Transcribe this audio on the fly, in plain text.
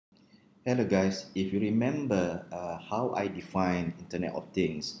Hello guys, if you remember how I defined Internet of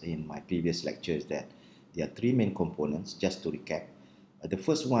Things in my previous lectures, that there are three main components. Just to recap, the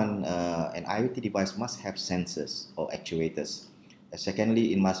first one, an IoT device must have sensors or actuators.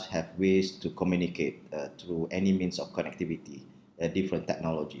 Secondly, it must have ways to communicate through any means of connectivity, different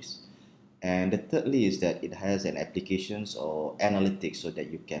technologies. And the thirdly is that it has an applications or analytics so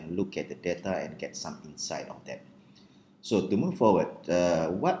that you can look at the data and get some insight of that. So to move forward,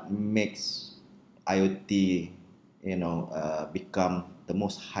 what makes IoT, become the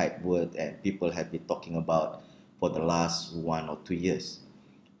most hype word and people have been talking about for the last 1 or 2 years?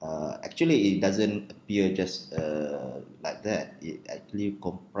 Actually, it doesn't appear just like that. It actually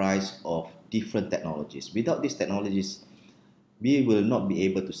comprises of different technologies. Without these technologies, we will not be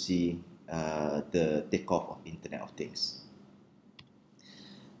able to see the takeoff of Internet of Things.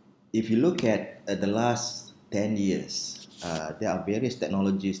 If you look at the last 10 years, there are various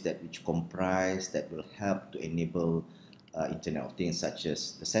technologies that which comprise that will help to enable Internet of Things, such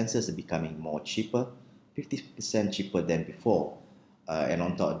as the sensors are becoming more cheaper, 50% cheaper than before. And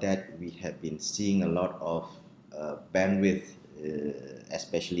on top of that, we have been seeing a lot of bandwidth,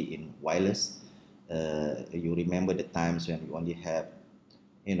 especially in wireless. You remember the times when we only have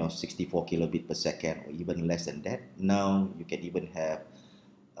 64 kilobit per second or even less than that. Now you can even have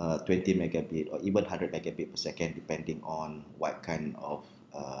 20 megabit or even 100 megabit per second, depending on what kind of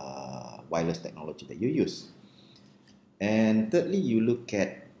wireless technology that you use. And thirdly, you look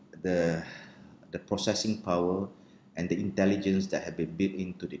at the processing power and the intelligence that have been built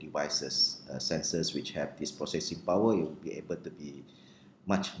into the devices. Sensors which have this processing power, you will be able to be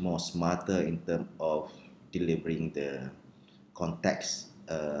much more smarter in terms of delivering the context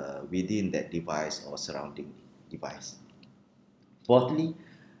within that device or surrounding device. Fourthly,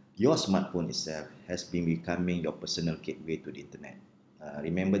 your smartphone itself has been becoming your personal gateway to the internet.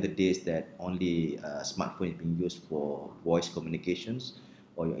 Remember the days that only smartphone is being used for voice communications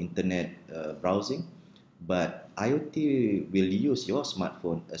or your internet browsing, but IoT will use your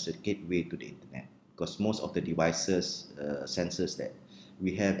smartphone as a gateway to the internet, because most of the devices, sensors that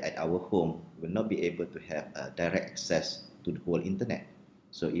we have at our home will not be able to have direct access to the whole internet.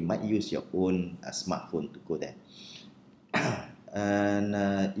 So it might use your own smartphone to go there.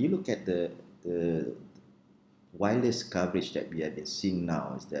 And you look at the wireless coverage that we have been seeing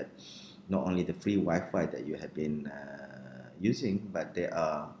now, is that not only the free Wi-Fi that you have been using, but there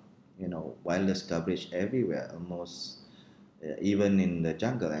are wireless coverage everywhere, almost even in the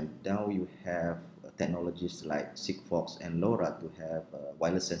jungle. And now you have technologies like Sigfox and LoRa to have a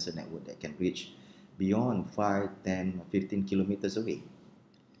wireless sensor network that can reach beyond 5, 10, 15 kilometers away.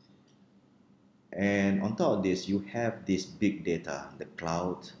 And on top of this, you have this big data, the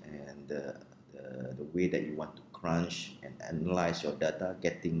cloud, and the way that you want to crunch and analyze your data,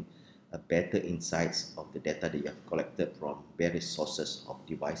 getting a better insights of the data that you have collected from various sources of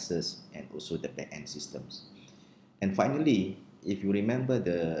devices and also the back-end systems. And finally, if you remember,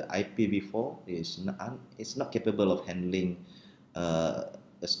 the IPv4 it's not capable of handling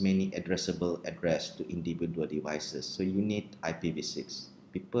as many addressable address to individual devices. So you need IPv6.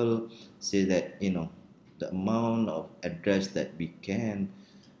 People say that the amount of address that we can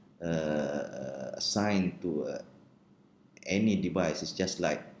assign to any device is just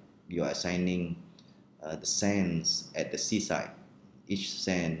like you are assigning the sands at the seaside. Each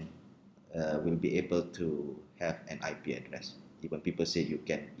sand will be able to have an IP address. Even people say you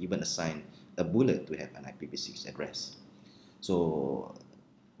can even assign a bullet to have an IPv6 address. So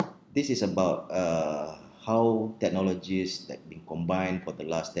this is about how technologies that been combined for the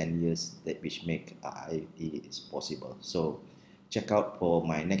last 10 years that which make IoT is possible. So check out for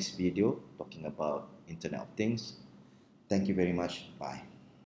my next video talking about Internet of Things. Thank you very much. Bye.